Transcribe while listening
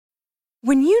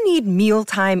When you need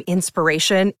mealtime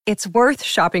inspiration, it's worth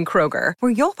shopping Kroger,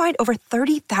 where you'll find over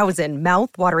 30,000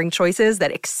 mouth-watering choices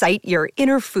that excite your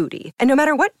inner foodie. And no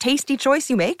matter what tasty choice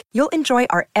you make, you'll enjoy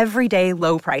our everyday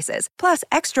low prices, plus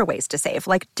extra ways to save,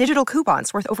 like digital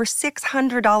coupons worth over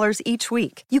 $600 each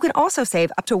week. You can also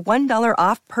save up to $1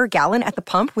 off per gallon at the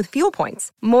pump with fuel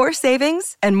points. More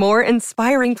savings and more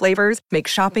inspiring flavors make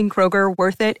shopping Kroger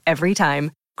worth it every time.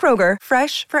 Kroger,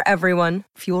 fresh for everyone.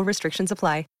 Fuel restrictions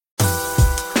apply.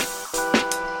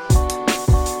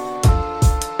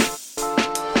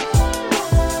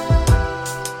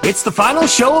 It's the final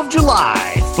show of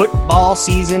July. Football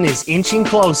season is inching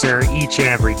closer each and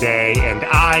every day, and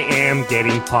I am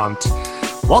getting pumped.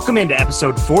 Welcome into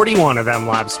episode 41 of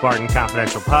MLive Spartan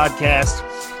Confidential Podcast.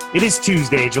 It is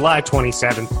Tuesday, July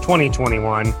 27th,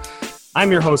 2021.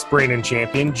 I'm your host, Brandon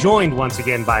Champion, joined once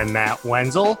again by Matt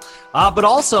Wenzel, but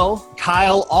also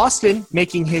Kyle Austin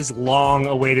making his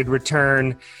long-awaited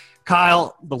return.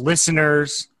 Kyle, the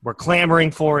listeners were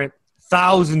clamoring for it.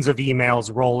 Thousands of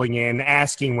emails rolling in,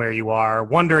 asking where you are,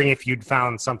 wondering if you'd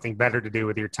found something better to do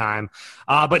with your time.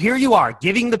 But here you are,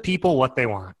 giving the people what they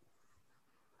want.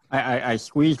 I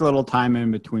squeezed a little time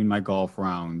in between my golf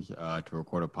rounds to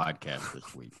record a podcast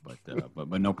this week,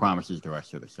 but no promises the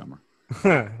rest of the summer.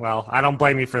 Well, I don't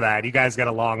blame you for that. You guys got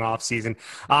a long off season.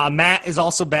 Matt is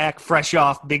also back, fresh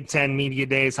off Big Ten Media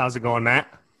Days. How's it going, Matt?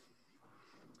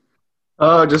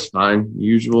 Just fine,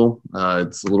 usual.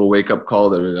 It's a little wake-up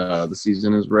call that the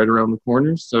season is right around the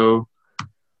corner. So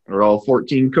we're all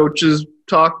 14 coaches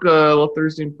talk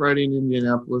Thursday and Friday in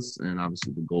Indianapolis, and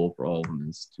obviously the goal for all of them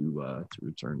is to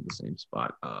return to the same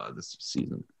spot this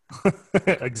season.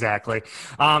 Exactly.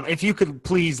 If you could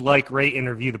please rate, and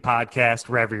review the podcast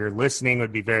wherever you're listening,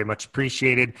 would be very much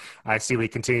appreciated. I see we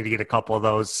continue to get a couple of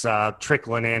those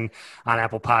trickling in on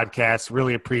Apple Podcasts.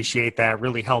 Really appreciate that.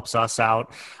 Really helps us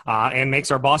out and makes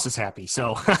our bosses happy.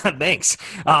 So thanks.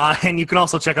 And you can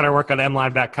also check out our work on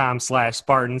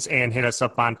mlive.com/Spartans and hit us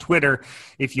up on Twitter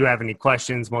if you have any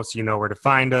questions. Most of you know where to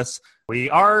find us. We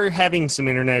are having some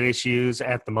internet issues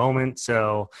at the moment,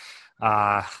 so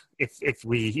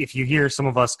if you hear some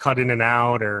of us cut in and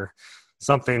out or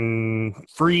something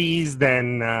freeze,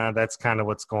 then that's kind of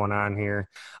what's going on here.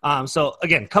 So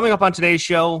again, coming up on today's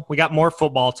show, we got more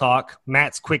football talk.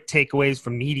 Matt's quick takeaways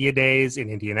from media days in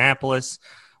Indianapolis.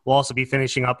 We'll also be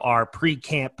finishing up our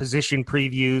pre-camp position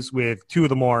previews with two of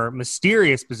the more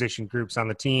mysterious position groups on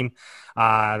the team.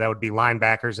 That would be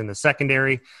linebackers in the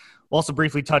secondary. We'll also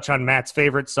briefly touch on Matt's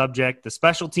favorite subject, the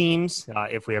special teams,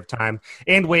 if we have time,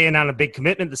 and weigh in on a big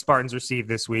commitment the Spartans received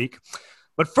this week.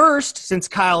 But first, since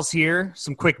Kyle's here,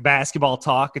 some quick basketball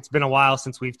talk. It's been a while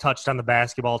since we've touched on the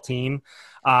basketball team,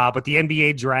 but the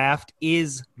NBA draft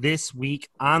is this week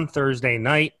on Thursday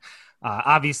night.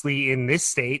 Obviously, in this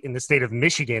state, in the state of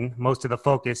Michigan, most of the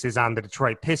focus is on the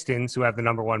Detroit Pistons, who have the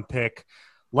number one pick,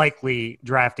 likely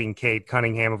drafting Cade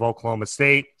Cunningham of Oklahoma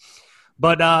State.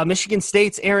 But Michigan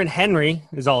State's Aaron Henry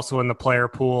is also in the player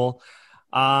pool.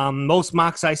 Most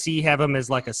mocks I see have him as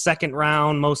like a second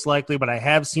round, most likely, but I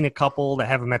have seen a couple that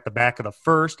have him at the back of the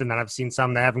first, and then I've seen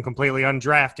some that have him completely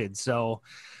undrafted. So,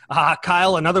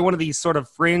 Kyle, another one of these sort of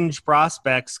fringe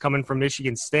prospects coming from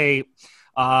Michigan State.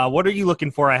 What are you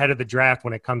looking for ahead of the draft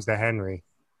when it comes to Henry?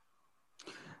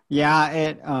 Yeah,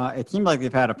 it seems like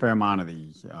they've had a fair amount of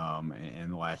these in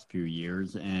the last few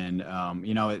years, and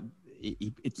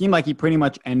it seemed like he pretty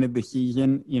much ended the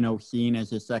season, seen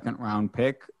as a second-round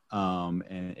pick,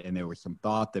 and there was some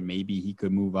thought that maybe he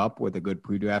could move up with a good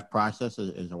pre-draft process,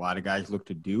 as a lot of guys look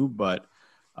to do, but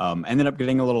ended up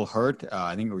getting a little hurt.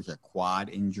 I think it was a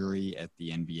quad injury at the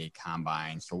NBA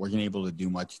Combine, so wasn't able to do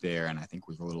much there, and I think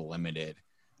was a little limited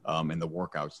in the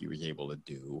workouts he was able to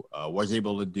do. Was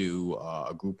able to do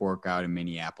a group workout in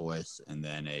Minneapolis and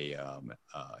then a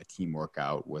team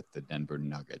workout with the Denver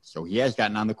Nuggets. So he has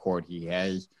gotten on the court. He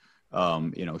has,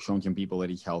 shown some people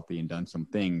that he's healthy and done some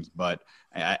things. But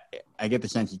I get the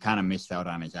sense he kind of missed out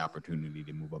on his opportunity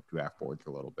to move up draft boards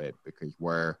a little bit, because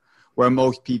where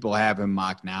most people have him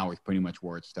mocked now is pretty much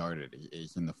where it started,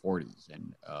 is in the 40s.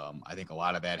 And I think a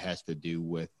lot of that has to do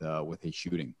with his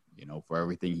shooting. For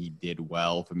everything he did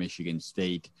well for Michigan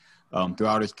State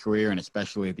throughout his career, and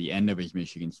especially at the end of his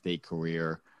Michigan State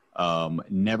career,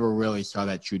 never really saw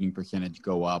that shooting percentage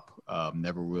go up,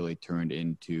 never really turned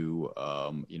into,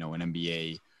 an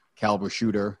NBA caliber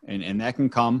shooter. And that can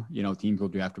come, teams will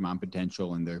draft him on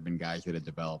potential, and there have been guys that have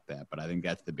developed that. But I think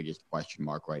that's the biggest question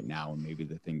mark right now, and maybe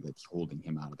the thing that's holding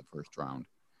him out of the first round.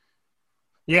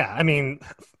 Yeah, I mean,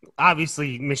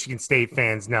 obviously Michigan State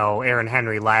fans know Aaron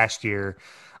Henry last year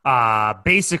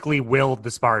basically willed the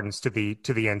Spartans to the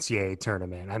NCAA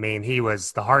tournament. I mean, he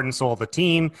was the heart and soul of the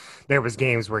team. There was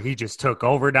games where he just took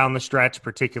over down the stretch,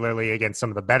 particularly against some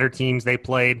of the better teams they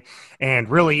played, and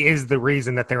really is the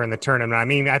reason that they're in the tournament. I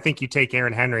mean, I think you take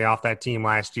Aaron Henry off that team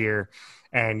last year,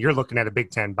 and you're looking at a Big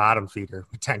Ten bottom feeder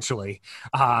potentially.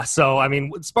 So, I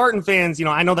mean, Spartan fans, you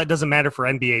know, I know that doesn't matter for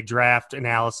NBA draft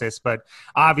analysis, but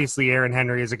obviously Aaron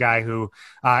Henry is a guy who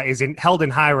is held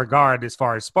in high regard as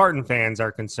far as Spartan fans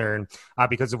are concerned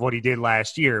because of what he did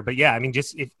last year. But yeah, I mean,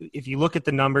 just if you look at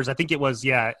the numbers, I think it was,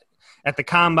 at the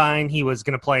combine, he was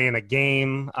going to play in a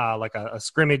game, like a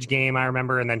scrimmage game, I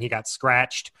remember, and then he got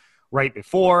scratched right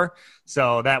before.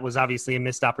 So that was obviously a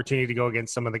missed opportunity to go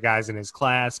against some of the guys in his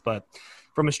class. But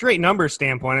from a straight numbers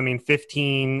standpoint, I mean,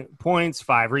 15 points,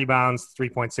 5 rebounds,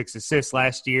 3.6 assists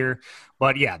last year.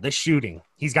 But, yeah, the shooting.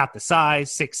 He's got the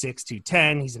size, 6'6",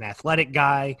 210. He's an athletic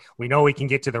guy. We know he can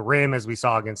get to the rim, as we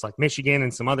saw against, like, Michigan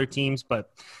and some other teams.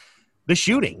 But the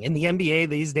shooting in the NBA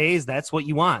these days, that's what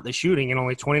you want, the shooting. And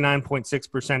only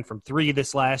 29.6% from three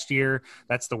this last year.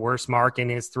 That's the worst mark in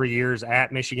his 3 years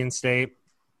at Michigan State.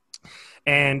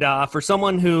 And for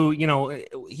someone who, you know,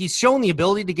 he's shown the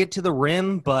ability to get to the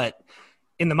rim, but –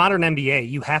 in the modern NBA,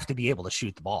 you have to be able to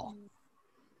shoot the ball.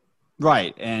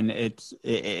 Right, and it's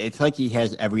like he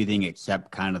has everything except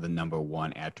kind of the number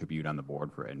one attribute on the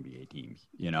board for NBA teams.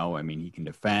 You know, I mean, he can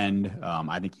defend.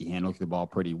 I think he handles the ball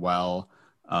pretty well.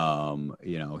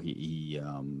 You know, he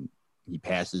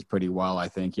passes pretty well. I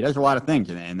think he does a lot of things,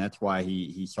 and that's why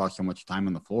he saw so much time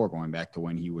on the floor going back to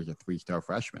when he was a 3-star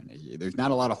freshman. There's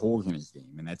not a lot of holes in his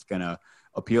game, and that's going to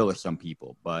appeal to some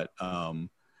people, but.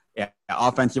 Yeah,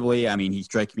 offensively, I mean, he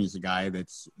strikes me as a guy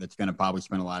that's going to probably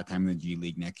spend a lot of time in the G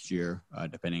League next year,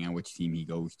 depending on which team he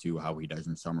goes to, how he does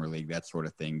in summer league, that sort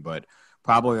of thing. But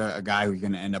probably a guy who's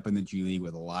going to end up in the G League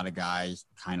with a lot of guys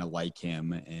kind of like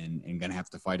him and going to have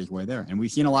to fight his way there. And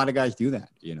we've seen a lot of guys do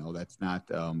that. You know, that's not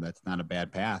a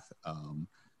bad path.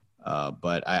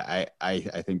 But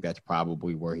I think that's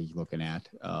probably where he's looking at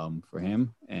for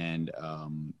him. And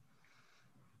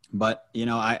but you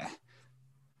know,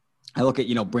 I look at,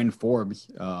 you know, Bryn Forbes.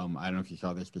 I don't know if you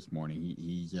saw this morning.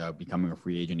 He's becoming a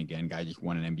free agent again. Guy just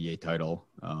won an NBA title.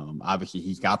 Obviously,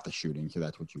 he's got the shooting, so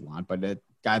that's what you want. But a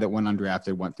guy that went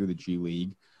undrafted, went through the G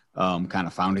League, kind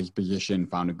of found his position,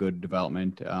 found a good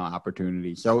development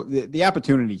opportunity. So the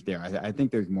opportunity's there. I think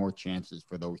there's more chances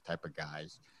for those type of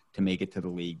guys to make it to the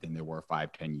league than there were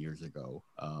 5-10 years ago.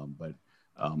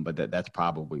 But that's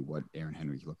probably what Aaron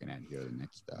Henry's looking at here the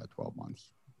next 12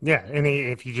 months. Yeah, and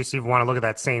if you just even want to look at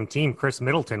that same team, Chris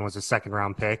Middleton was a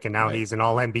second-round pick, and now he's an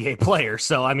all-NBA player.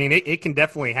 So, I mean, it can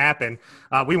definitely happen.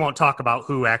 We won't talk about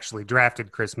who actually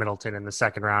drafted Chris Middleton in the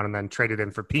second round and then traded him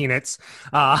for peanuts.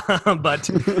 But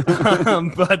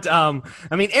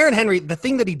I mean, Aaron Henry, the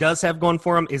thing that he does have going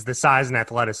for him is the size and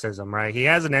athleticism, right? He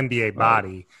has an NBA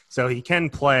body, so he can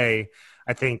play –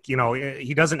 I think, you know,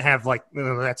 he doesn't have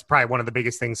that's probably one of the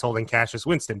biggest things holding Cassius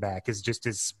Winston back is just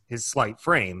his slight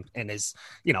frame and his,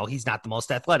 you know, he's not the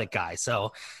most athletic guy.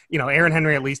 So, you know, Aaron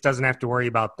Henry at least doesn't have to worry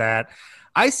about that.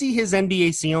 I see his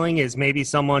NBA ceiling as maybe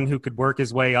someone who could work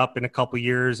his way up in a couple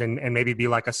years and maybe be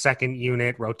like a second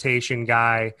unit rotation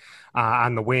guy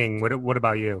on the wing. What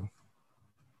about you?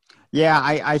 Yeah,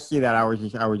 I see that. I was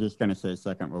just going to say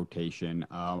second rotation.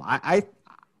 I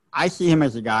see him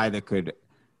as a guy that could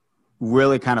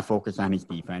really kind of focus on his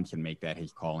defense and make that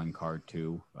his calling card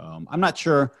too. I'm not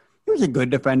sure. He was a good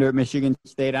defender at Michigan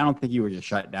State. I don't think he was a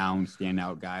shutdown,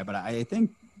 standout guy, but I think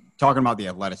talking about the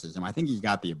athleticism, I think he's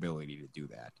got the ability to do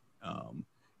that.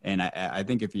 And I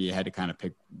think if you had to kind of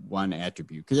pick one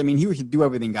attribute, because I mean, he was a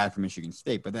do-everything guy for Michigan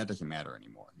State, but that doesn't matter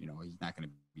anymore. You know, he's not going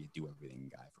to be a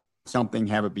do-everything guy. Something,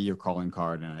 have it be your calling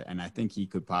card, and I think he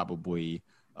could probably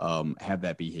have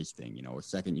that be his thing, you know, a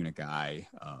second unit guy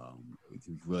who's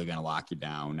really going to lock you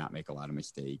down, not make a lot of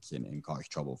mistakes and cause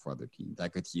trouble for other teams. I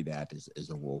could see that as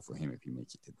a role for him if he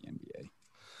makes it to the NBA.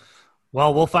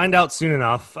 Well, we'll find out soon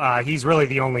enough. He's really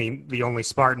the only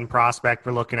Spartan prospect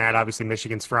we're looking at. Obviously,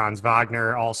 Michigan's Franz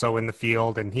Wagner also in the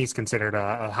field, and he's considered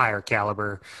a higher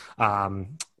caliber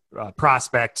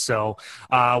prospect. So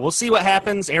we'll see what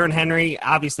happens. Aaron Henry,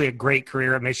 obviously a great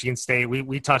career at Michigan State.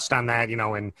 We touched on that, you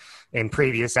know, in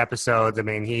previous episodes. I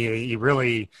mean, he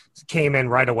really came in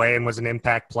right away and was an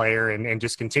impact player and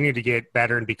just continued to get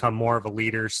better and become more of a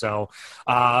leader. So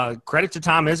credit to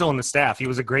Tom Izzo and the staff. He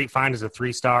was a great find as a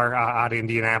 3-star out of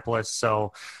Indianapolis.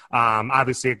 So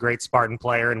obviously a great Spartan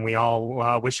player, and we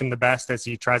all wish him the best as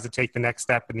he tries to take the next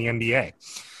step in the NBA.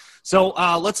 So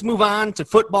let's move on to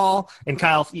football. And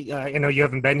Kyle, I know you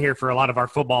haven't been here for a lot of our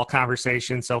football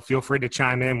conversations, so feel free to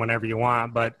chime in whenever you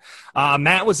want. But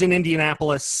Matt was in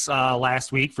Indianapolis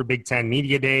last week for Big Ten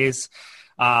Media Days.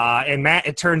 And Matt,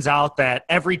 it turns out that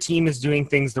every team is doing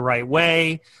things the right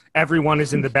way. Everyone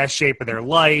is in the best shape of their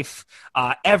life.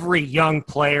 Every young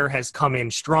player has come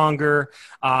in stronger.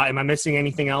 Am I missing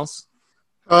anything else?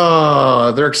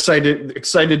 They're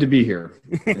excited to be here.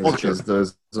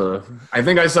 I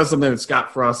think I said something that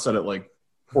Scott Frost said it like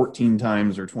 14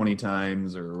 times or 20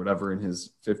 times or whatever in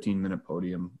his 15-minute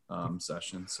podium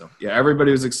session. So, yeah,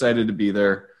 everybody was excited to be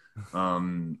there,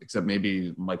 except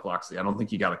maybe Mike Locksley. I don't think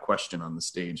he got a question on the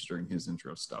stage during his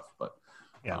intro stuff. But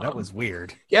yeah, that was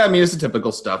weird. Yeah, I mean, it's the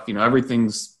typical stuff. You know,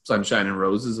 everything's sunshine and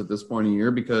roses at this point of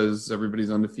year because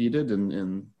everybody's undefeated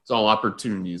and it's all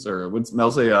opportunities. Or what's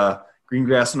Mel say? Green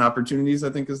grass and opportunities, I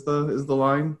think, is the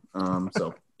line.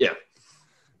 So yeah,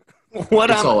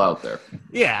 it's all out there.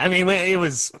 Yeah, I mean, it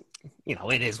was,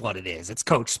 it is what it is. It's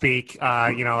coach speak.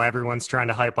 Everyone's trying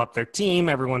to hype up their team.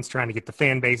 Everyone's trying to get the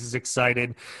fan bases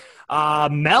excited.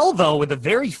 Mel, though, with a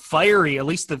very fiery,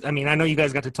 I know you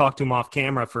guys got to talk to him off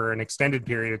camera for an extended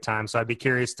period of time, so I'd be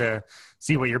curious to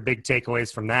see what your big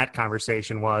takeaways from that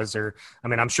conversation was.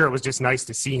 I'm sure it was just nice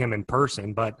to see him in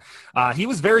person, but he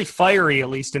was very fiery, at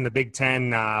least in the Big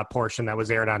Ten portion that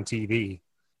was aired on TV.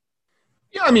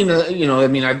 Yeah,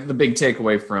 the big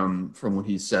takeaway from what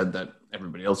he said that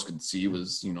everybody else could see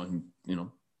was,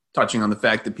 touching on the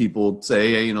fact that people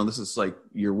say, hey, this is like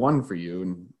year one for you,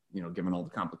 and given all the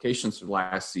complications for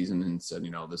last season, and said,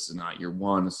 this is not year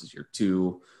one, this is year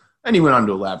two. And he went on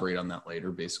to elaborate on that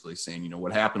later, basically saying,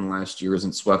 what happened last year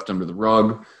isn't swept under the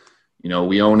rug.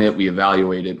 We own it, we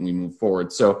evaluate it, and we move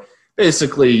forward. So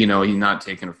basically, he's not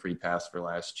taking a free pass for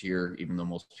last year, even though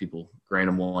most people grant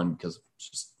him one because it's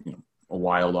just, a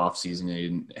wild off season. They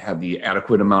didn't have the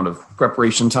adequate amount of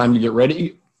preparation time to get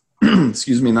ready.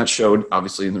 Excuse me. And that showed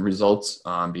obviously in the results,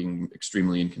 being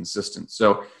extremely inconsistent.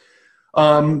 So,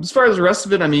 as far as the rest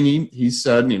of it, he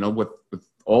said, with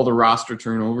all the roster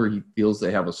turnover, he feels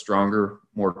they have a stronger,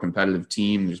 more competitive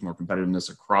team. There's more competitiveness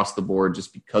across the board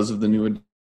just because of the new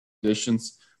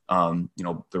additions.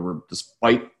 There were,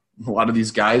 despite a lot of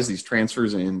these guys, these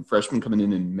transfers and freshmen coming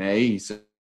in May, he said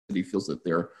that he feels that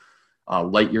they're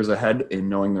light years ahead in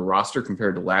knowing the roster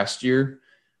compared to last year.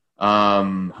 How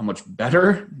much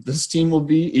better this team will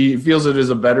be. He feels it is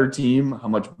a better team. How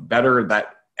much better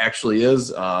that actually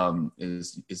is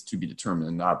to be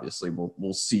determined. Obviously,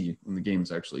 we'll see when the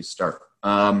games actually start.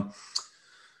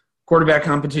 Quarterback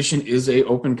competition is a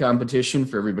open competition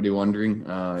for everybody wondering.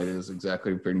 It is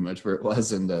exactly pretty much where it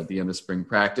was in the end of spring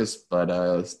practice, but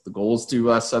the goal is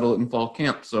to settle it in fall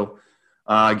camp. So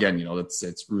again,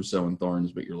 it's Russo and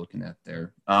Thorns what you're looking at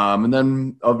there. And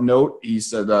then of note, he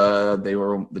said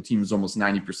the team is almost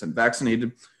 90%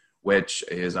 vaccinated, which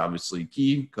is obviously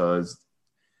key because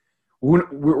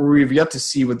we've yet to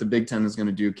see what the Big Ten is going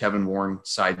to do. Kevin Warren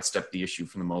sidestepped the issue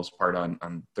for the most part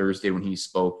on Thursday when he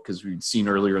spoke, because we'd seen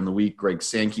earlier in the week Greg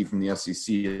Sankey from the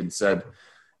SEC had said,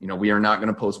 we are not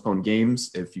going to postpone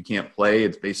games. If you can't play,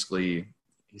 it's basically,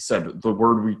 he said, the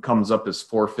word comes up as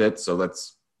forfeit. So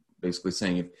that's basically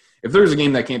saying if there's a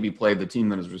game that can't be played, the team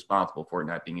that is responsible for it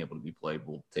not being able to be played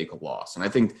will take a loss. And I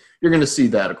think you're going to see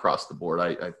that across the board,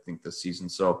 I think, this season.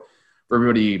 So for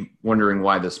everybody wondering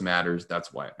why this matters,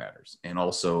 that's why it matters. And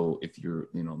also, if you're,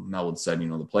 Mel had said,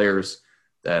 the players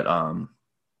that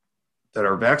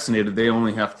are vaccinated, they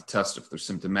only have to test if they're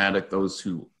symptomatic. Those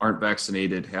who aren't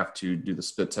vaccinated have to do the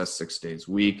spit test 6 days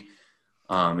a week.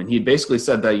 And he basically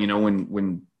said that,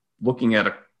 when looking at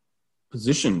a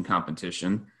position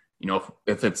competition,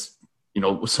 if it's,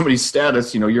 somebody's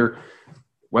status,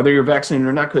 whether you're vaccinated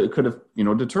or not could have,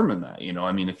 determined that,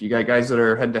 if you got guys that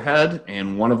are head to head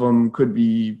and one of them could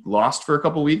be lost for a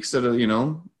couple of weeks at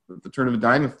the turn of a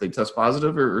dime, if they test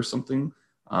positive or something,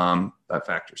 that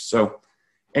factors. So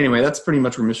anyway, that's pretty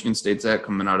much where Michigan State's at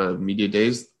coming out of media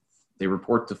days. They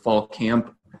report to fall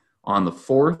camp on the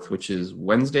 4th, which is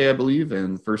Wednesday, I believe.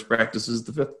 And first practice is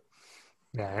the 5th.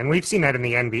 Yeah, and we've seen that in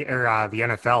the NBA or the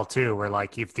NFL too, where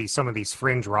like if some of these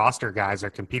fringe roster guys are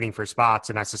competing for spots,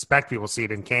 and I suspect we will see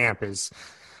it in camp, is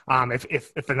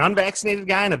if an unvaccinated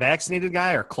guy and a vaccinated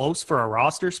guy are close for a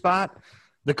roster spot,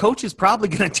 the coach is probably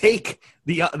going to take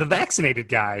the vaccinated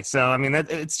guy. So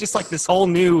it's just like this whole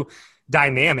new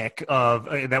dynamic of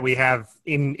that we have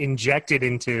injected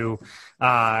into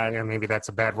maybe that's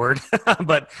a bad word,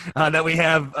 but that we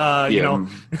have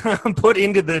put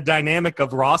into the dynamic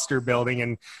of roster building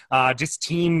and just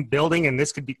team building. And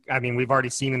this could be, I mean, we've already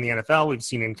seen in the NFL, we've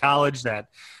seen in college that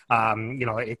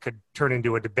it could turn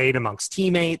into a debate amongst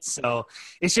teammates. So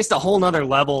it's just a whole nother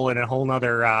level and a whole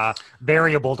nother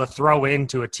variable to throw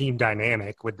into a team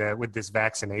dynamic with this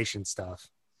vaccination stuff.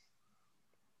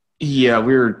 Yeah,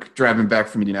 we were driving back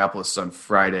from Indianapolis on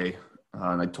Friday,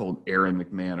 and I told Aaron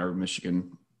McMahon, our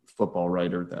Michigan football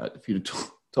writer, that if you'd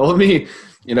told me,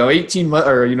 18 months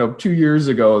or 2 years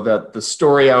ago that the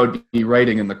story I would be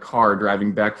writing in the car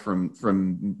driving back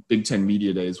from Big Ten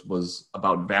Media Days was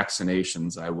about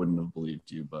vaccinations, I wouldn't have believed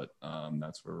you. But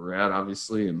that's where we're at,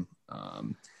 obviously, and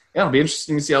it'll be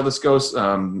interesting to see how this goes.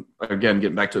 Again,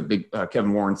 getting back to it,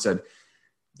 Kevin Warren said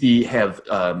they have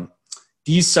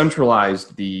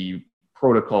decentralized the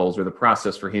protocols or the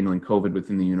process for handling COVID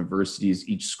within the universities.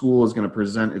 Each school is going to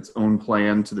present its own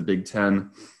plan to the Big Ten.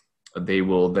 They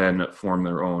will then form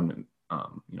their own,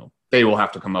 they will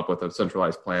have to come up with a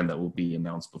centralized plan that will be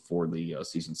announced before the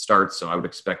season starts. So I would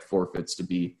expect forfeits to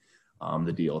be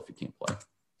the deal if you can't play.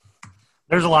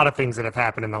 There's a lot of things that have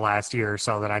happened in the last year or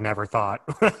so that I never thought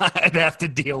I'd have to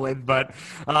deal with, but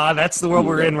that's the world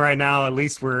we're in right now. At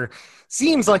least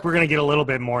seems like we're going to get a little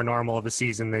bit more normal of a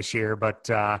season this year, but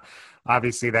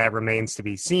obviously that remains to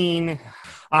be seen.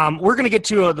 We're going to get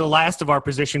to the last of our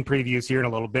position previews here in a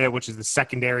little bit, which is the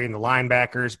secondary and the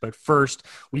linebackers. But first,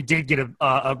 we did get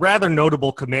a rather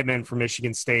notable commitment from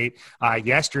Michigan State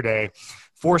yesterday.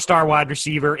 4-star wide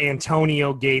receiver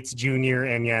Antonio Gates Jr.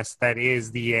 And yes, that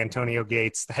is the Antonio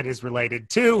Gates that is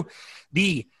related to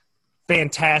the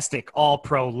fantastic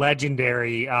all-pro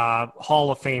legendary Hall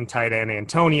of Fame tight end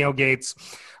Antonio Gates.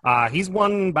 He's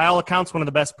one, by all accounts, one of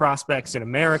the best prospects in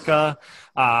America.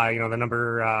 The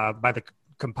number by the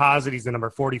composite, he's the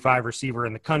number 45 receiver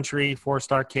in the country,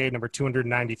 4-star kid, number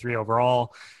 293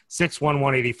 overall, 6'1",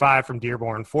 185 from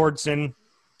Dearborn Fordson.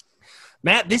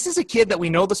 Matt, this is a kid that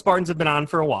we know the Spartans have been on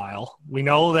for a while. We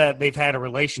know that they've had a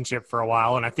relationship for a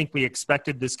while, and I think we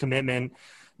expected this commitment,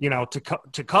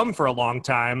 to come for a long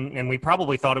time, and we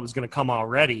probably thought it was going to come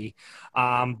already.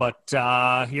 But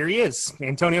here he is,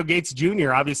 Antonio Gates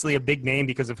Jr., obviously a big name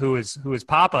because of who his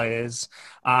papa is.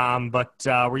 But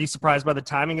were you surprised by the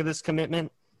timing of this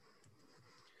commitment?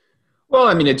 Well,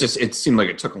 I mean, it seemed like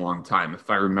it took a long time.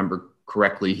 If I remember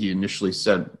correctly, he initially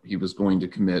said he was going to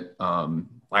commit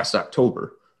last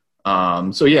October.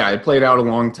 So yeah, it played out a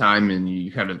long time, and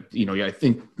you kind of, I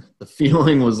think the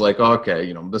feeling was like,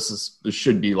 okay, this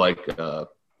should be like a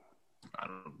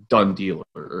done deal,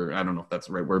 or I don't know if that's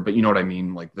the right word, but you know what I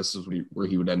mean? Like this is where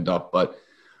he would end up. But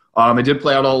it did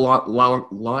play out a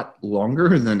lot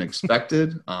longer than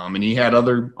expected. And he had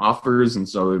other offers. And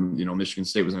so, Michigan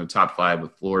State was in the top 5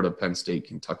 with Florida, Penn State,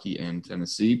 Kentucky, and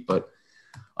Tennessee. But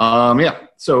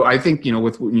so I think,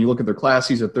 when you look at their class,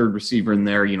 he's a third receiver in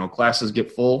there, classes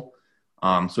get full.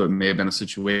 So it may have been a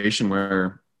situation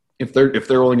where if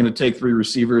they're only going to take 3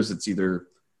 receivers, it's either,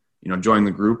 join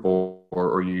the group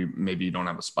or you don't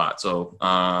have a spot. So,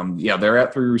 they're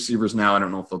at 3 receivers now. I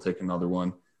don't know if they'll take another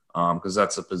one because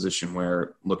that's a position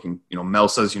where Mel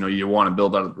says, you want to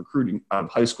build out of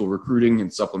high school recruiting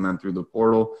and supplement through the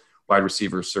portal. Wide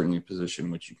receiver is certainly a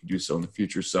position which you can do so in the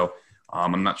future. So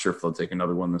I'm not sure if they'll take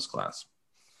another one this class.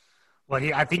 Well,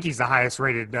 I think he's the highest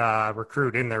rated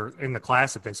recruit in the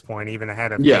class at this point, even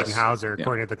ahead of Peyton Hauser,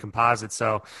 according to the composite.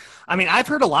 So, I mean, I've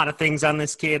heard a lot of things on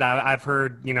this kid. I've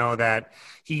heard, that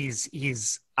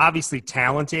he's obviously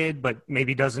talented, but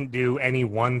maybe doesn't do any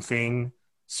one thing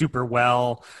super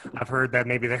well. I've heard that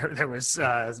maybe there was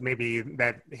maybe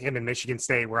that him and Michigan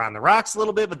State were on the rocks a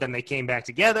little bit, but then they came back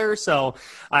together. So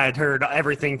I had heard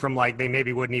everything from like they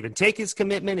maybe wouldn't even take his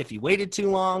commitment if he waited too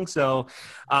long. So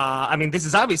I mean, this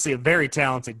is obviously a very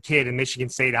talented kid, and Michigan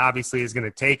State obviously is going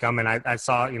to take him. And I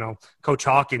saw, Coach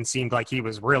Hawkins seemed like he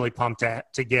was really pumped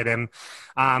to get him.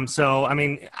 So I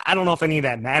mean, I don't know if any of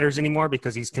that matters anymore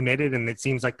because he's committed, and it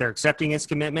seems like they're accepting his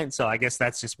commitment. So I guess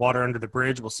that's just water under the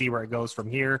bridge. We'll see where it goes from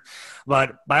here.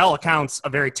 But by all accounts, a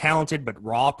very talented but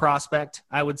raw prospect,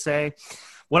 I would say.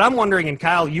 What I'm wondering, and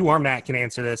Kyle, you or Matt can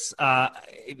answer this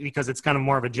because it's kind of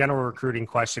more of a general recruiting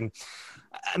question.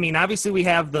 I mean, obviously we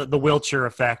have the Wiltshire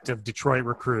effect of Detroit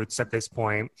recruits at this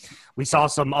point. We saw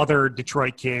some other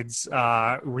Detroit kids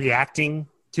reacting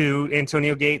to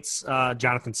Antonio Gates,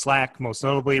 Jonathan Slack, most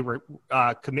notably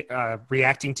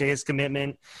reacting to his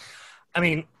commitment. I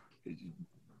mean,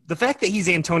 the fact that he's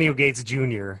Antonio Gates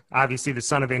Jr., obviously the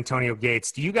son of Antonio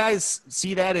Gates, do you guys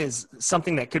see that as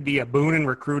something that could be a boon in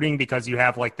recruiting because you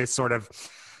have like this sort of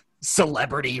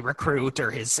celebrity recruit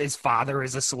or his father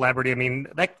is a celebrity. I mean,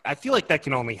 I feel like that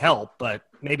can only help, but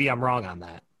maybe I'm wrong on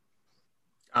that.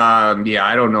 Yeah,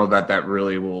 I don't know that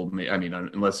really will. I mean,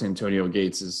 unless Antonio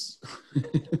Gates is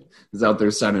is out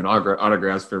there signing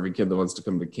autographs for every kid that wants to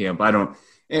come to camp. I don't.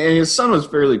 And his son was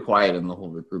fairly quiet in the whole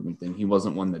recruitment thing. He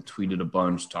wasn't one that tweeted a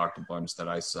bunch, talked a bunch that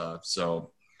I saw.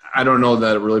 So I don't know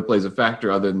that it really plays a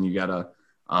factor, other than you got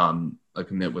a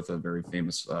commit with a very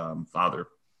famous father.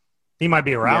 He might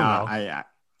be around though.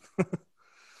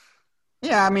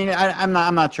 Yeah, I mean, I'm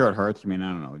not sure it hurts. I mean, I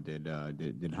don't know.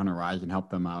 Did Hunter Rison help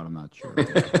them out? I'm not sure.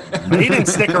 He didn't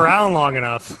stick around long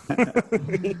enough.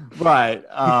 Right.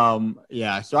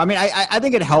 Yeah. So I mean, I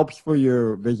think it helps for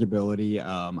your visibility.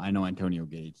 I know Antonio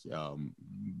Gates,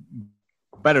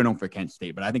 better known for Kent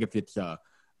State, but I think if it's a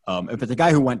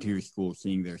guy who went to your school,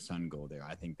 seeing their son go there,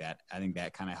 I think that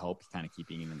kind of helps, kind of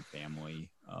keeping him in the family,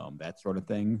 that sort of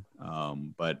thing.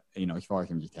 But as far as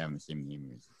him just having the same name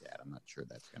as his dad, I'm not sure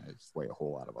that's going to sway a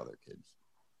whole lot of other kids.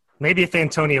 Maybe if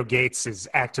Antonio Gates is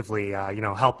actively,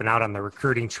 helping out on the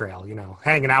recruiting trail,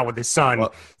 hanging out with his son,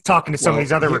 talking to some of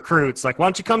these other recruits, like, why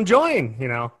don't you come join?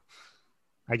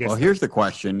 I guess. Well, here's the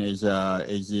question: Is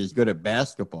he as good at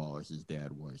basketball as his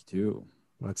dad was too?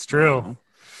 That's true.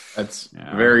 That's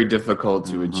very difficult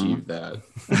to achieve that.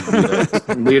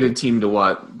 Lead a team to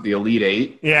what? The Elite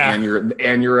Eight. Yeah. Then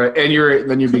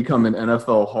you become an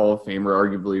NFL Hall of Famer,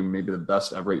 arguably maybe the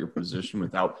best ever at your position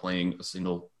without playing a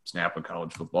single snap of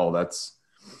college football. That's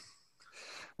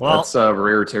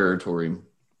rare territory.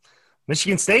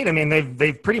 Michigan State, I mean,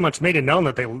 they've pretty much made it known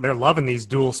that they're loving these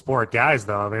dual sport guys,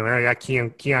 though. I mean, they got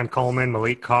Keon Coleman,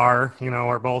 Malik Carr,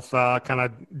 are both kind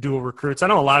of dual recruits. I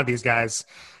know a lot of these guys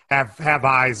have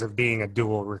eyes of being a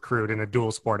dual recruit and a dual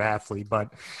sport athlete,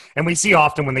 and we see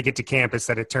often when they get to campus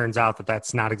that it turns out that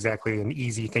that's not exactly an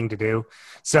easy thing to do.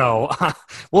 So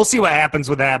we'll see what happens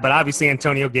with that. But obviously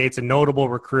Antonio Gates, a notable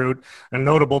recruit, a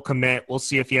notable commit. We'll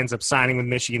see if he ends up signing with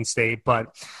Michigan State,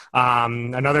 but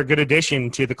another good addition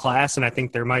to the class. And I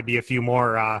think there might be a few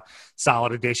more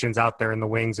solid additions out there in the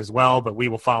wings as well, but we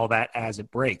will follow that as it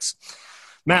breaks.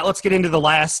 Matt, let's get into the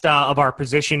last of our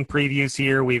position previews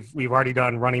here. We've already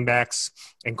done running backs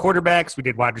and quarterbacks. We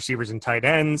did wide receivers and tight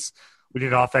ends. We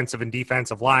did offensive and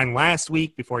defensive line last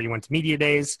week before you went to media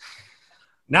days.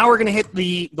 Now we're going to hit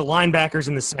the linebackers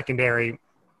in the secondary.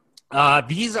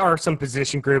 These are some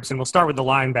position groups, and we'll start with the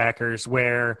linebackers,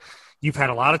 where you've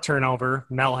had a lot of turnover.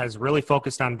 Mel has really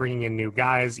focused on bringing in new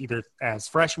guys, either as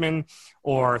freshmen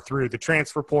or through the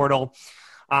transfer portal.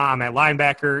 At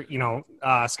linebacker,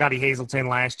 Scotty Hazelton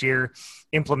last year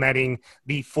implementing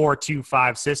the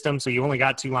 4-2-5 system. So you only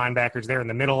got two linebackers there in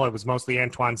the middle. It was mostly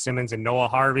Antoine Simmons and Noah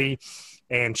Harvey,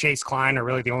 and Chase Klein are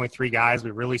really the only three guys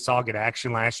we really saw get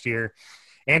action last year.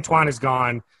 Antoine is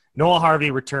gone. Noah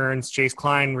Harvey returns. Chase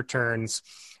Klein returns.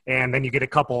 And then you get a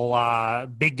couple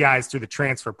big guys through the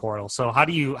transfer portal. So how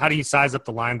do you size up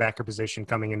the linebacker position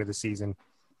coming into the season?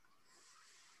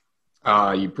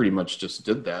 You pretty much just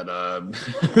did that.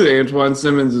 Antoine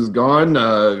Simmons is gone.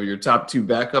 Your top two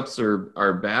backups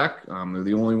are back. They're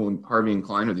the only one. Harvey and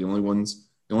Klein are the only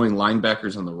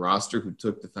linebackers on the roster who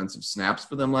took defensive snaps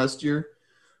for them last year.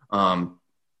 And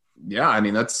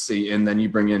then you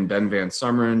bring in Ben Van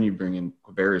Sumeren, you bring in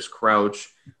Quavaris Crouch,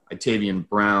 Itavian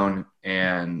Brown,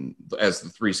 and as the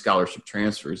three scholarship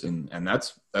transfers, and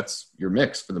that's your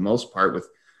mix for the most part, with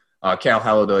Cal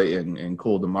Halliday and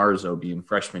Cole DeMarzo being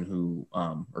freshmen who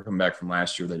are coming back from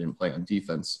last year. They didn't play on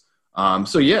defense.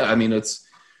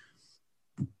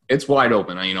 It's wide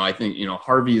open. I think,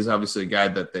 Harvey is obviously a guy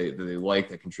that they like,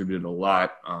 that contributed a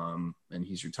lot, and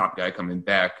he's your top guy coming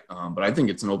back. But I think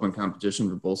it's an open competition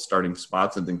for both starting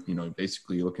spots. I think,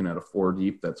 basically you're looking at a 4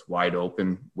 deep that's wide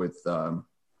open, with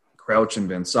Crouch and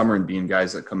Van Sumeren being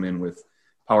guys that come in with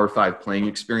Power 5 playing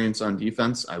experience on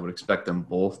defense. I would expect them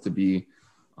both to be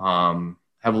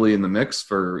heavily in the mix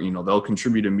for, they'll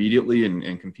contribute immediately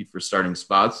and compete for starting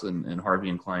spots, and Harvey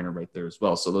and Klein are right there as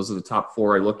well. So those are the top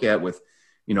 4 I look at, with,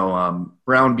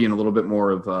 Brown being a little bit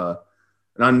more of an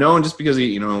unknown, just because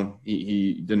he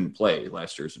didn't play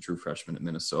last year as a true freshman at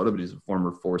Minnesota, but he's a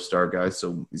former 4-star guy.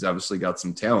 So he's obviously got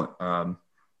some talent. I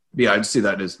just see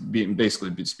that as being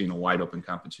a wide open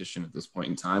competition at this point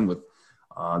in time, with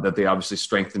that they obviously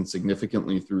strengthened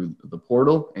significantly through the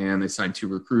portal, and they signed 2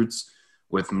 recruits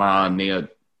with Ma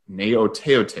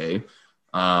Neoteote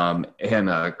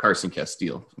and Carson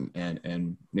Castile.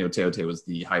 And Neoteote was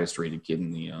the highest rated kid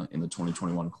in the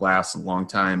 2021 class, a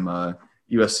long-time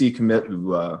USC commit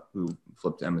who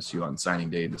flipped MSU on signing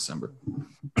day in December.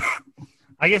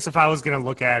 I guess if I was going to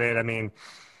look at it,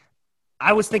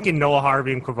 I was thinking Noah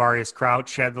Harvey and Quavarius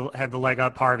Crouch had the leg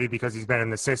up. Harvey because he's been in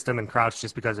the system, and Crouch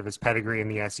just because of his pedigree in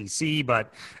the SEC.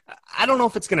 But I don't know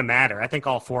if it's going to matter. I think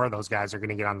all four of those guys are going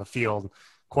to get on the field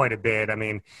quite a bit. I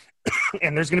mean,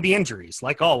 and there's going to be injuries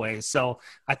like always. So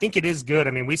I think it is good.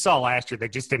 I mean, we saw last year they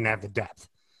just didn't have the depth.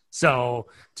 So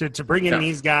to bring in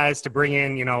these guys, to bring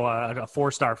in, a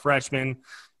 4-star freshman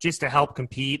just to help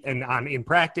compete and in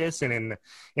practice and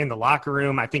in the locker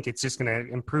room, I think it's just going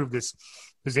to improve this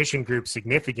position group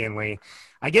significantly.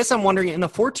 I guess I'm wondering in the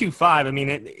 4-2-5, I mean,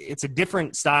 it's a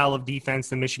different style of defense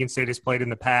than Michigan State has played in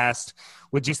the past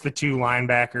with just the two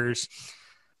linebackers.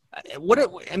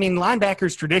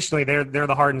 Linebackers traditionally, they're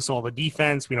the heart and soul of the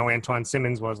defense. We know Antoine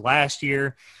Simmons was last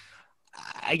year.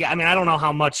 I don't know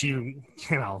how much you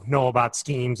know about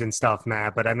schemes and stuff,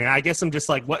 Matt, but I guess I'm just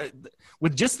like, what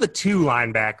with just the two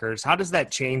linebackers, how does that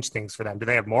change things for them? Do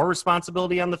they have more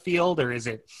responsibility on the field, or is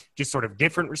it just sort of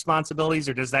different responsibilities,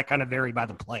 or does that kind of vary by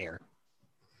the player?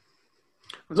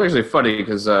 It's actually funny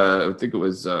because I think it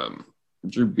was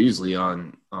Drew Beasley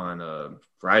on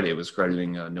Friday was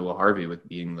crediting Noah Harvey with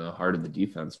being the heart of the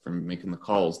defense from making the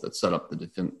calls that set up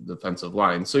the defensive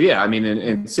line. So, yeah,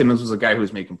 and Simmons was a guy who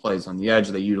was making plays on the edge.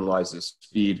 They utilized his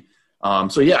speed.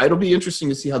 It'll be interesting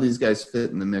to see how these guys fit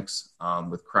in the mix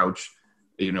with Crouch,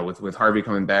 with Harvey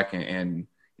coming back and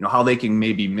how they can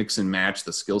maybe mix and match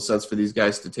the skill sets for these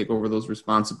guys to take over those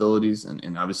responsibilities.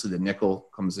 And obviously the nickel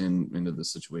comes into the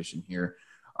situation here.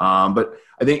 But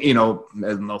I think,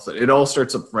 as Mel said, it all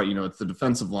starts up right. It's the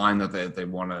defensive line that they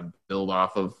want to build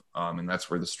off of. And that's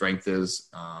where the strength is.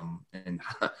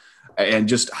 And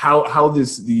just how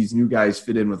these new guys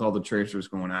fit in with all the transfers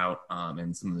going out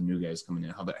and some of the new guys coming in,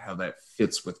 how that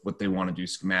fits with what they want to do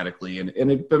schematically.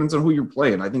 And it depends on who you're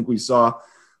playing. I think we saw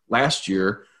last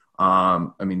year,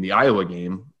 the Iowa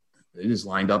game, they just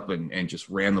lined up and just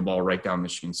ran the ball right down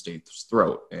Michigan State's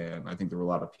throat. And I think there were a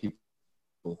lot of people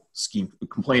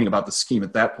complaining about the scheme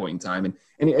at that point in time.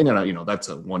 And that's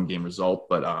a one game result,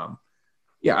 but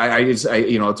it's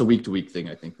a week to week thing,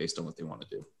 I think, based on what they want to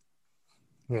do.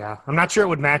 Yeah, I'm not sure it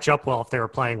would match up well if they were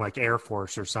playing like Air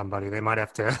Force or somebody. They might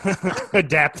have to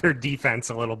adapt their defense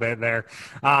a little bit there.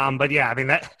 I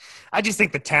just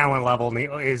think the talent level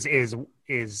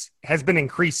has been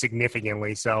increased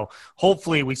significantly. So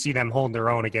hopefully we see them hold their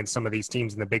own against some of these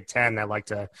teams in the Big Ten that like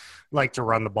to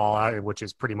run the ball out, which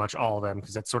is pretty much all of them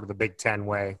because that's sort of the Big Ten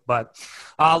way. But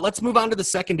let's move on to the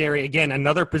secondary. Again,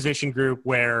 another position group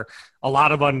where a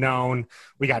lot of unknown.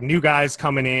 We got new guys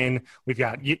coming in. We've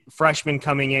got freshmen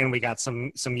coming in. We got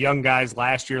some young guys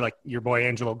last year, like your boy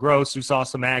Angelo Gross, who saw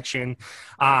some action.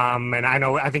 And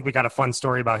I think we got a fun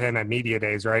story about him at Media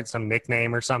Days, right? Some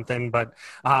nickname or something. But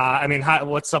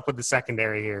what's up with the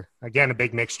secondary here? Again, a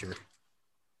big mixture.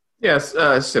 Yes,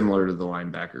 similar to the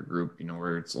linebacker group,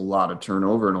 where it's a lot of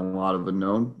turnover and a lot of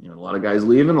unknown. A lot of guys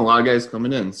leaving, a lot of guys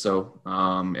coming in. So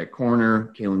at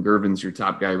corner, Kalen Gervin's your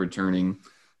top guy returning.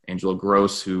 Angelo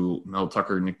Gross, who Mel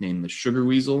Tucker nicknamed the Sugar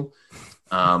Weasel,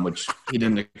 which he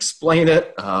didn't explain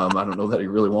it. I don't know that he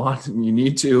really wants, and you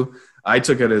need to. I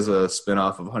took it as a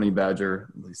spinoff of Honey Badger.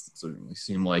 At least it certainly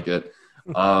seemed like it.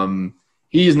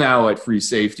 He's now at free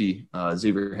safety.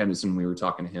 Xavier Henderson, we were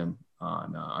talking to him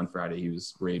on Friday. He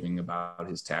was raving about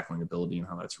his tackling ability and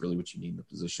how that's really what you need in the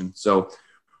position. So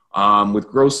with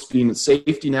Gross being at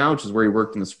safety now, which is where he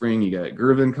worked in the spring, you got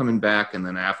Gervin coming back. And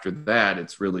then after that,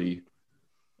 it's really –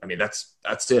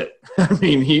 that's it.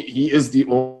 He is the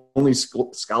only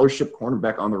scholarship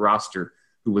cornerback on the roster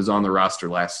who was on the roster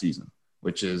last season,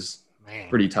 which is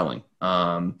pretty telling.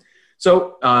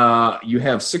 So you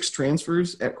have 6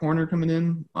 transfers at corner coming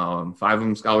in, 5 of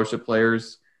them scholarship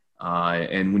players.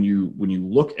 And when you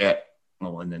look at,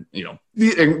 and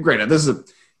granted,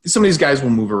 some of these guys will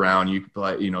move around. You could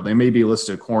play, they may be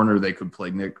listed at corner. They could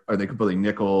play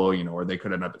nickel, or they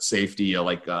could end up at safety,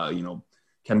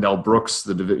 Kendall Brooks,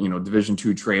 the Division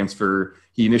II transfer.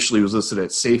 He initially was listed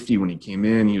at safety when he came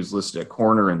in. He was listed at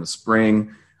corner in the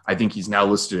spring. I think he's now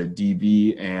listed at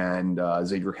DB, and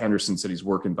Xavier Henderson said he's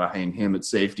working behind him at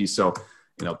safety. So,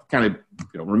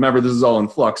 remember this is all in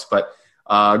flux. But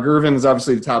Gervin is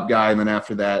obviously the top guy, and then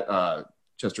after that,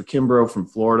 Chester Kimbrough from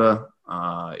Florida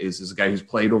is a guy who's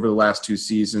played over the last 2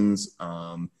 seasons,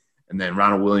 and then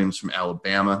Ronald Williams from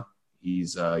Alabama.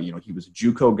 He's he was a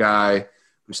JUCO guy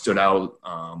who stood out,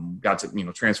 got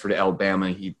to transfer to Alabama.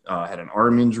 He had an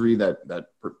arm injury that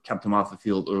kept him off the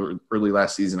field early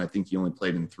last season. I think he only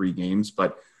played in 3 games,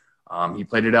 but he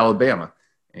played at Alabama.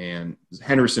 And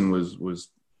Henderson was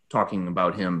talking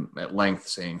about him at length,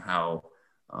 saying how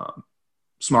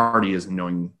smart he is in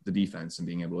knowing the defense and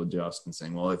being able to adjust, and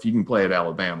saying, well, if you can play at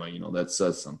Alabama, that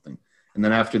says something. And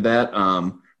then after that,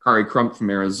 Kari Crump from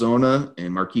Arizona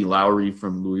and Marquis Lowry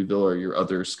from Louisville are your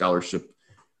other scholarship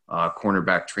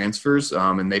cornerback transfers.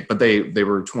 But they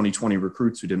were 2020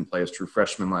 recruits who didn't play as true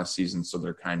freshmen last season, so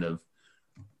they're kind of,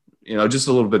 just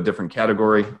a little bit different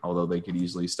category, although they could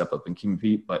easily step up and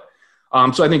compete. But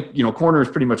so I think, corner is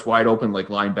pretty much wide open, like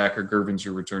linebacker. Gervin's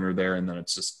your returner there, and then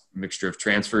it's just a mixture of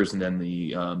transfers. And then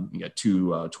you got two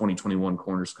 2021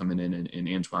 corners coming in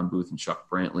Antoine Booth and Chuck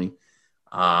Brantley.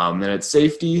 Then at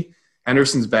safety,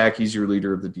 Henderson's back. He's your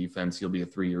leader of the defense. He'll be a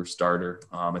 3-year starter.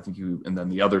 And then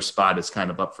the other spot is kind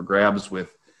of up for grabs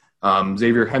with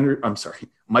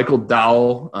Michael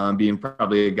Dowell being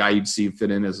probably a guy you'd see fit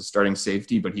in as a starting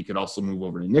safety, but he could also move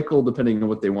over to nickel depending on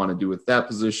what they want to do with that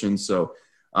position. So,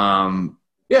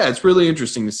 it's really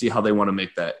interesting to see how they want to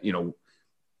make that,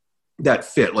 that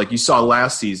fit. Like you saw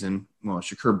last season,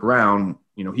 Shakur Brown,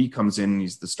 he comes in,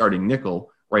 he's the starting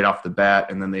nickel right off the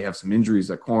bat, and then they have some injuries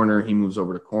at corner. He moves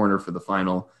over to corner for the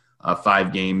final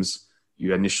 5 games.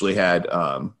 You initially had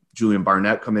Julian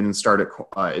Barnett come in and start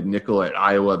at nickel at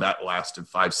Iowa. That lasted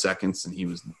 5 seconds, and he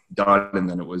was done, and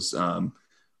then it was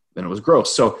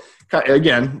Gross. So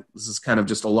again, this is kind of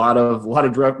just a lot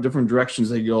of different directions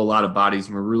they go, a lot of bodies,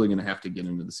 and we're really going to have to get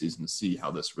into the season to see how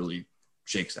this really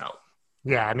shakes out.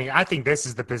 Yeah, I mean, I think this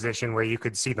is the position where you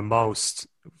could see the most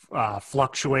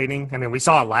fluctuating. I mean, we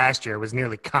saw it last year. It was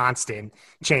nearly constant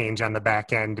change on the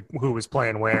back end, who was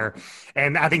playing where.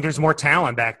 And I think there's more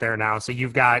talent back there now. So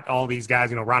you've got all these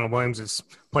guys, Ronald Williams is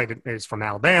from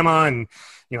Alabama, and,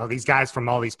 these guys from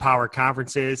all these power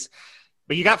conferences.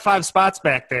 But you got 5 spots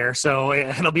back there, so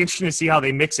it'll be interesting to see how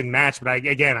they mix and match. But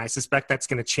I suspect that's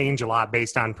going to change a lot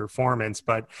based on performance.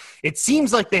 But it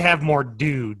seems like they have more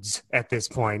dudes at this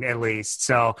point, at least.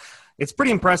 So it's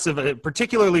pretty impressive,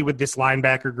 particularly with this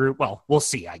linebacker group. Well, we'll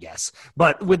see, I guess.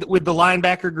 But with the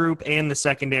linebacker group and the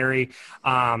secondary,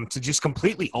 to just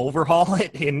completely overhaul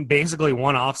it in basically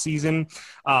one offseason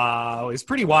is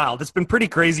pretty wild. It's been pretty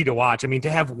crazy to watch. I mean,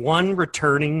 to have one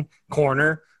returning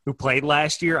corner who played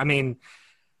last year, I mean –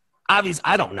 obviously,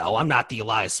 I don't know. I'm not the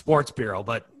Elias Sports Bureau,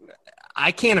 but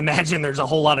I can't imagine there's a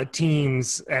whole lot of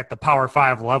teams at the Power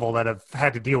 5 level that have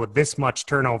had to deal with this much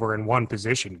turnover in one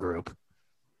position group.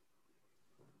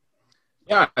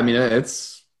 Yeah, I mean,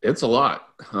 it's a lot.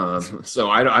 So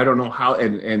I don't know how –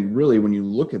 and really when you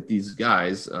look at these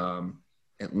guys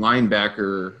at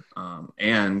linebacker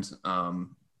and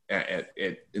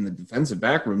in the defensive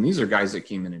back room, these are guys that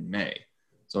came in May.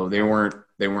 So they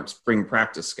weren't spring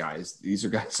practice guys. These are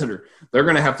guys they're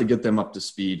going to have to get them up to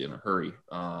speed in a hurry.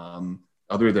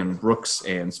 Other than Brooks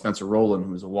and Spencer Rowland,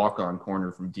 who's a walk-on corner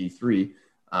from D3,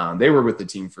 they were with the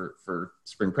team for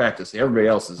spring practice. Everybody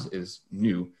else is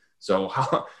new. So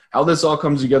how this all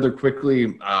comes together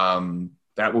quickly,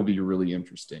 that will be really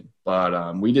interesting.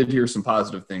 But we did hear some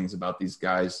positive things about these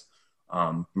guys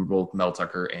from both Mel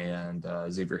Tucker and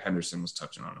Xavier Henderson was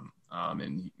touching on them.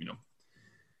 And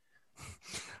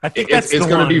I think it's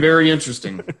going to be very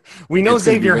interesting. We know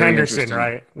Xavier Henderson,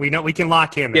 right? We know we can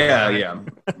lock him in. Yeah.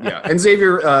 And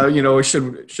Xavier,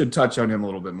 should touch on him a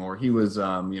little bit more. He was,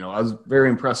 I was very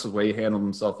impressed with the way he handled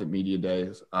himself at media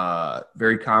days.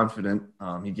 Very confident.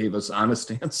 He gave us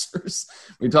honest answers.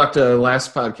 We talked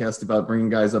last podcast about bringing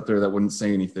guys up there that wouldn't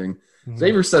say anything. Mm-hmm.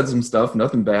 Xavier said some stuff,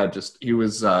 nothing bad. Just he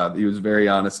was very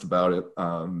honest about it.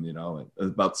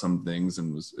 About some things,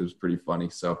 and it was pretty funny.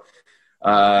 So.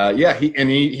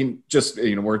 He just,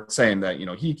 we're saying that,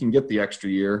 he can get the extra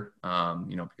year,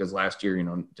 because last year,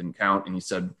 didn't count. And he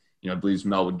said, believes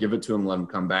Mel would give it to him, let him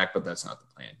come back, but that's not the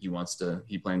plan.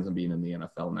 He plans on being in the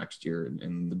NFL next year.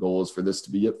 And the goal is for this to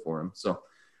be it for him. So,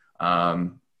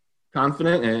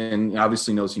 confident and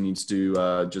obviously knows he needs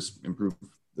to, just improve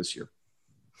this year.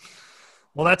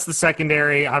 Well, that's the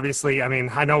secondary. Obviously, I mean,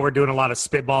 I know we're doing a lot of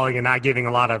spitballing and not giving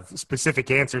a lot of specific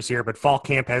answers here, but fall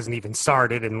camp hasn't even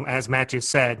started. And as Matt just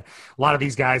said, a lot of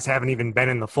these guys haven't even been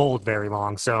in the fold very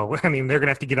long. So, I mean, they're going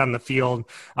to have to get on the field,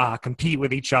 compete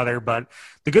with each other. But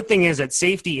the good thing is at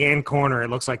safety and corner, it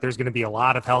looks like there's going to be a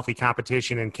lot of healthy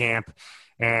competition in camp.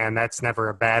 And that's never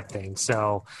a bad thing.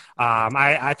 So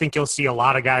I think you'll see a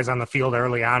lot of guys on the field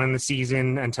early on in the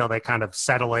season until they kind of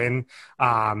settle in.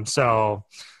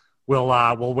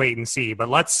 We'll wait and see, but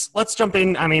let's jump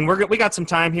in. I mean, we got some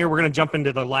time here. We're going to jump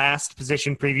into the last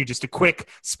position preview, just a quick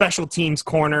special teams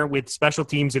corner with special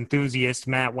teams enthusiast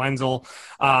Matt Wenzel.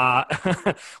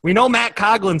 We know Matt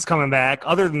Coughlin's coming back.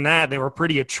 Other than that, they were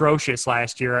pretty atrocious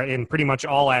last year in pretty much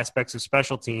all aspects of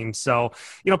special teams. So,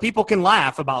 people can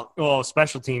laugh about,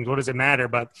 special teams, what does it matter?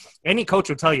 But any coach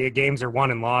will tell you games are won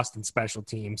and lost in special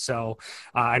teams. So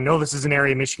I know this is an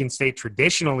area Michigan State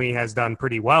traditionally has done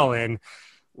pretty well in.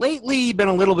 lately been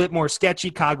a little bit more sketchy.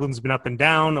 Coughlin's been up and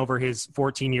down over his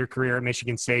 14-year career at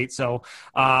Michigan State. So,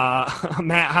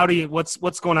 Matt,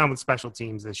 what's going on with special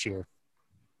teams this year?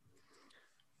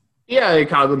 Yeah,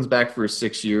 Coughlin's back for his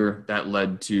 6th year. That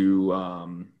led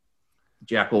to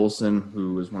Jack Olson,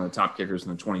 who was one of the top kickers in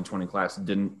the 2020 class,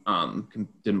 didn't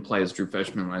play as true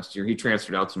freshman last year. He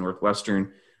transferred out to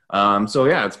Northwestern.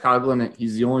 It's Coughlin.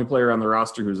 He's the only player on the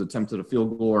roster who's attempted a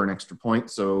field goal or an extra point,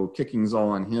 so kicking's all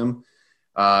on him.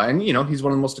 He's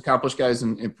one of the most accomplished guys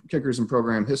in kickers in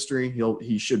program history.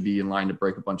 He should be in line to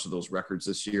break a bunch of those records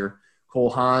this year.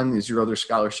 Cole Haan is your other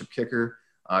scholarship kicker,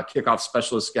 kickoff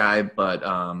specialist guy, but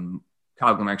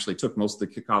Coughlin actually took most of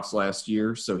the kickoffs last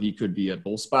year, so he could be at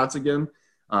both spots again.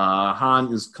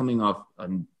 Haan is coming off a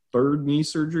 3rd knee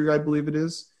surgery, I believe it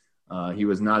is. He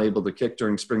was not able to kick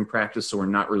during spring practice, so we're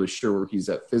not really sure where he's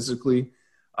at physically.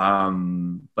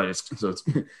 But it's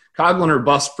Coughlin or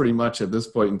bust pretty much at this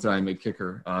point in time at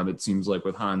kicker. It seems like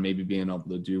with Haan maybe being able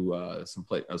to do some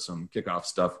kickoff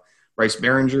stuff. Bryce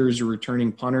Behringer is your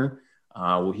returning punter.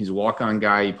 He's a walk-on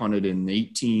guy. He punted in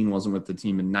 18, wasn't with the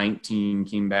team in 19,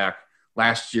 came back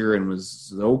last year and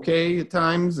was okay at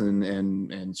times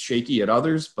and shaky at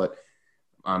others, but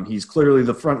he's clearly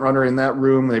the front runner in that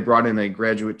room. They brought in a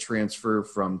graduate transfer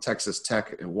from Texas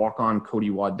Tech, a walk-on, Cody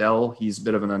Waddell. He's a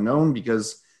bit of an unknown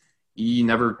because he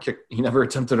never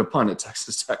attempted a punt at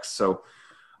Texas Tech. So,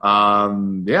 they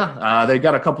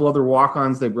got a couple other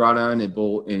walk-ons they brought on at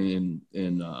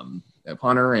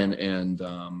punter and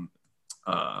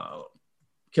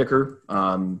kicker.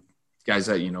 Guys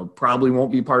that, probably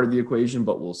won't be part of the equation,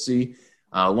 but we'll see.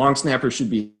 Long snapper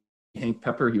should be Hank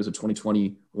Pepper. He was a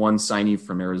 2021 signee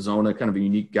from Arizona, kind of a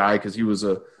unique guy because he was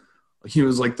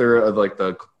like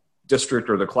the district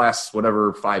or the class,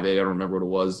 whatever, 5A, I don't remember what it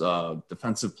was,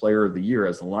 defensive player of the year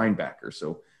as a linebacker.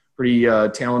 So pretty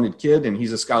talented kid, and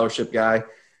he's a scholarship guy.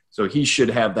 So he should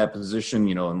have that position,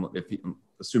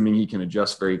 assuming he can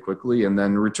adjust very quickly. And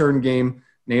then return game,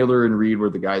 Naylor and Reed were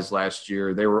the guys last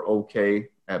year. They were okay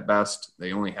at best.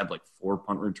 They only had like 4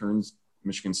 punt returns,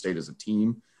 Michigan State as a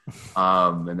team.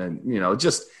 And then,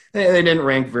 they didn't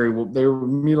rank very well. They were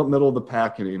middle of the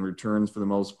pack in returns for the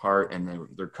most part, and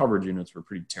their coverage units were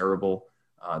pretty terrible.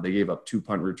 They gave up 2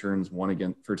 punt returns,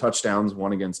 one for touchdowns,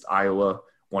 one against Iowa,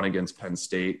 one against Penn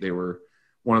State. They were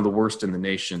one of the worst in the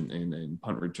nation in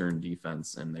punt return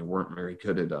defense, and they weren't very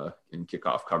good at in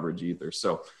kickoff coverage either.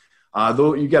 So,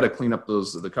 though you got to clean up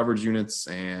the coverage units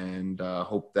and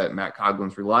hope that Matt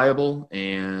Coughlin's reliable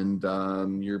and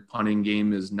your punting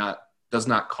game does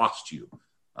not cost you.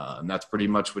 And that's pretty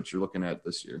much what you're looking at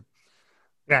this year.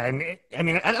 Yeah,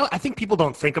 and I think people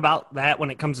don't think about that when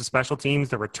it comes to special teams,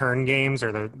 the return games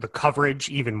or the coverage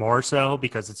even more so,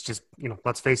 because it's just,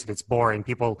 let's face it, it's boring.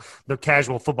 The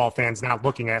casual football fans not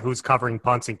looking at who's covering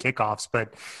punts and kickoffs.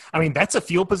 But, that's a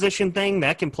field position thing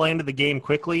that can play into the game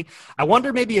quickly. I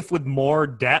wonder maybe if with more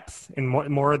depth and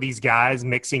more of these guys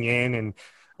mixing in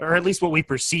or at least what we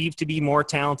perceive to be more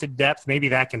talented depth, maybe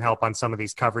that can help on some of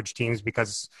these coverage teams,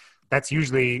 because that's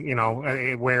usually,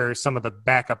 where some of the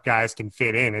backup guys can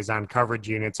fit in is on coverage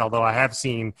units, although I have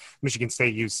seen Michigan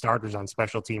State use starters on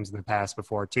special teams in the past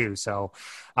before too. So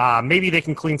maybe they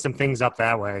can clean some things up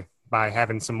that way by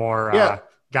having some more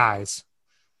guys.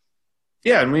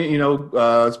 Yeah,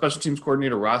 and special teams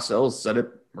coordinator Ross Ells said it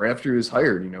right after he was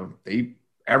hired.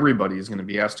 Everybody is going to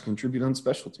be asked to contribute on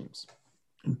special teams.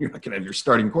 You're not going to have your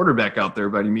starting quarterback out there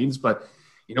by any means, but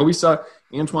we saw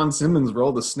Antoine Simmons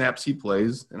roll the snaps he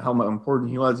plays and how important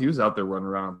he was. He was out there running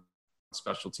around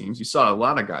special teams. You saw a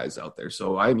lot of guys out there.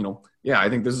 So I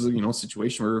think this is a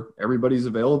situation where everybody's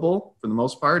available for the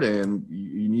most part, and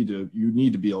you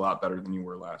need to be a lot better than you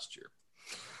were last year.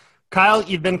 Kyle,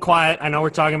 you've been quiet. I know we're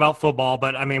talking about football,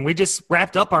 but we just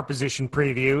wrapped up our position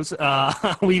previews. I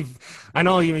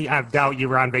doubt you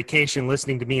were on vacation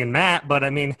listening to me and Matt, but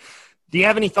do you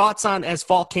have any thoughts on as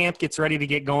fall camp gets ready to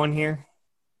get going here?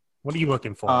 What are you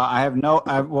looking for? I have no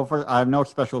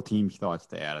special teams thoughts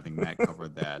to add. I think Matt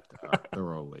covered that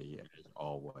thoroughly as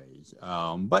always.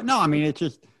 But no, it's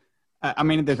just,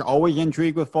 there's always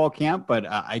intrigue with fall camp, but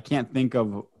I can't think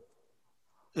of.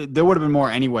 There would have been more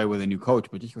anyway with a new coach,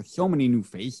 but just with so many new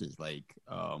faces,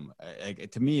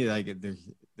 to me,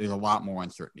 there's a lot more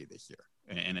uncertainty this year,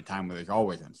 in a time where there's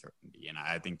always uncertainty. And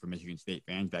I think for Michigan State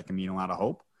fans, that can mean a lot of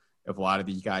hope if a lot of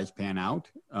these guys pan out.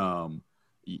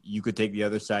 You could take the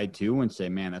other side too and say,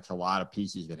 man, that's a lot of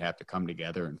pieces that have to come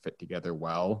together and fit together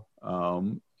well.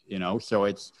 So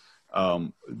it's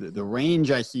the range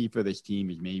I see for this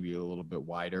team is maybe a little bit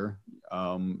wider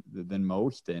than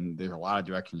most. And there's a lot of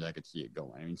directions I could see it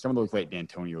going. Some of those late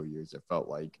D'Antonio years, it felt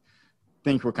like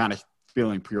things were kind of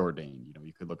feeling preordained.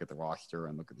 You could look at the roster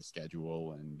and look at the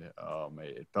schedule, and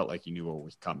it felt like you knew what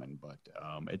was coming. But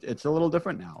it's a little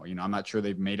different now. I'm not sure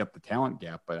they've made up the talent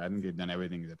gap, but I think they've done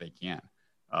everything that they can.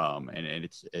 And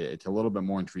it's a little bit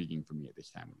more intriguing for me at this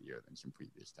time of the year than some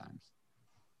previous times.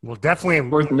 Well, definitely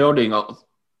worth noting.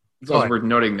 It's also worth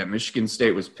noting that Michigan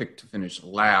State was picked to finish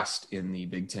last in the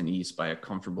Big Ten East by a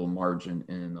comfortable margin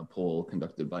in a poll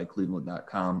conducted by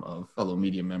Cleveland.com of fellow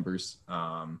media members.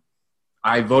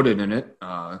 I voted in it,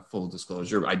 full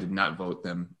disclosure. I did not vote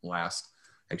them last.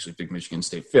 I actually picked Michigan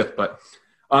State fifth. But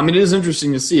it is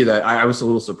interesting to see that. I was a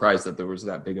little surprised that there was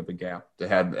that big of a gap to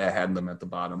had them at the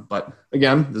bottom. But,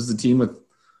 again, this is a team with,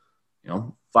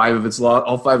 all five of its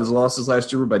losses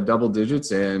last year were by double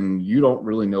digits, and you don't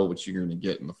really know what you're going to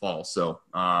get in the fall. So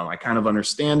I kind of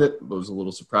understand it, but was a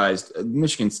little surprised.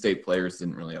 Michigan State players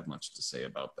didn't really have much to say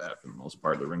about that for the most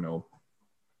part. There were no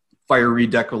fiery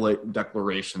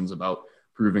declarations about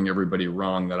proving everybody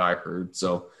wrong that I heard.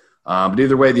 So, but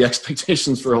either way, the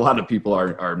expectations for a lot of people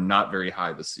are not very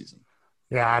high this season.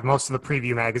 Yeah, most of the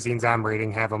preview magazines I'm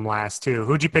reading have them last too.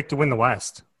 Who'd you pick to win the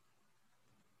West?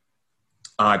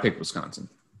 I picked Wisconsin.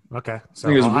 Okay. So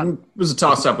it was a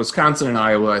toss-up. Wisconsin and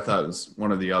Iowa, I thought, was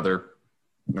one of the other.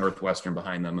 Northwestern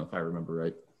behind them, if I remember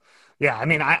right. Yeah,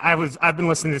 I've been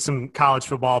listening to some college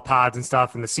football pods and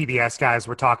stuff, and the CBS guys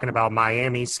were talking about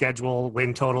Miami's schedule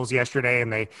win totals yesterday,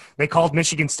 and they called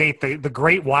Michigan State the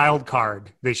great wild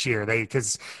card this year.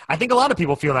 Because I think a lot of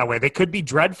people feel that way. They could be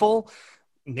dreadful.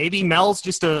 Maybe Mel's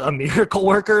just a miracle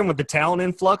worker, and with the talent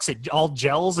influx, it all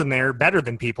gels, and they're better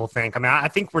than people think. I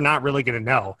think we're not really going to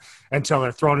know until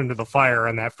they're thrown into the fire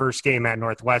in that first game at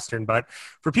Northwestern. But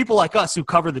for people like us who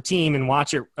cover the team and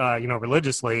watch it,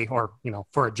 religiously or,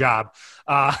 for a job,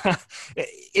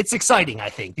 it's exciting, I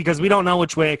think, because we don't know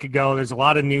which way it could go. There's a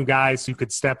lot of new guys who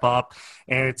could step up,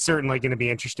 and it's certainly going to be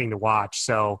interesting to watch.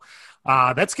 So,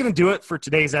 that's going to do it for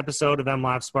today's episode of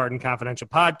MLive Spartan Confidential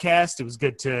Podcast. It was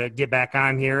good to get back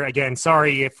on here. Again,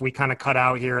 sorry if we kind of cut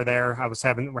out here or there.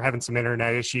 We're having some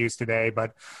internet issues today,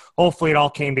 but hopefully it all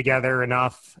came together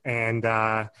enough and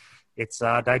it's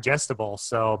digestible.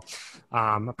 So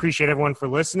appreciate everyone for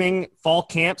listening. Fall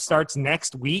camp starts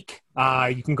next week.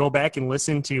 You can go back and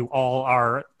listen to all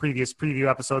our previous preview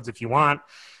episodes if you want.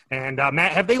 And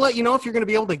Matt, have they let you know if you're going to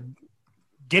be able to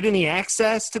get any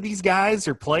access to these guys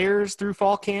or players through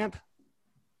fall camp?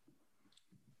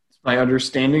 It's my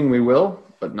understanding we will,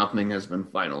 but nothing has been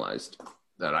finalized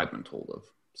that I've been told of.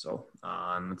 So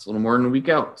it's a little more than a week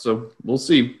out. So we'll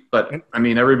see. But,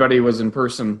 everybody was in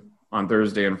person on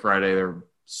Thursday and Friday. There were a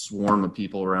swarm of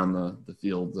people around the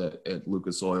field at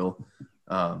Lucas Oil.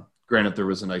 Granted, there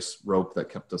was a nice rope that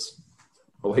kept us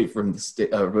away from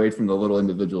the little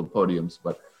individual podiums.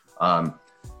 But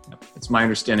it's my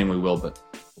understanding we will, but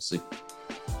we'll see.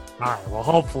 All right, well,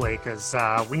 hopefully, because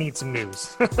we need some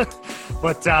news.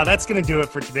 But that's going to do it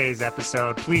for today's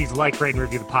episode. Please like, rate, and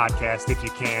review the podcast if you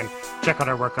can. Check out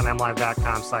our work on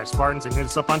mlive.com/Spartans and hit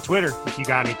us up on Twitter if you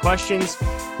got any questions.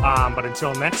 But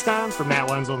until next time, for Matt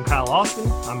Wenzel and Kyle Austin,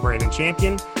 I'm Brandon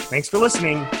Champion. Thanks for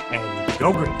listening, and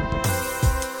go green.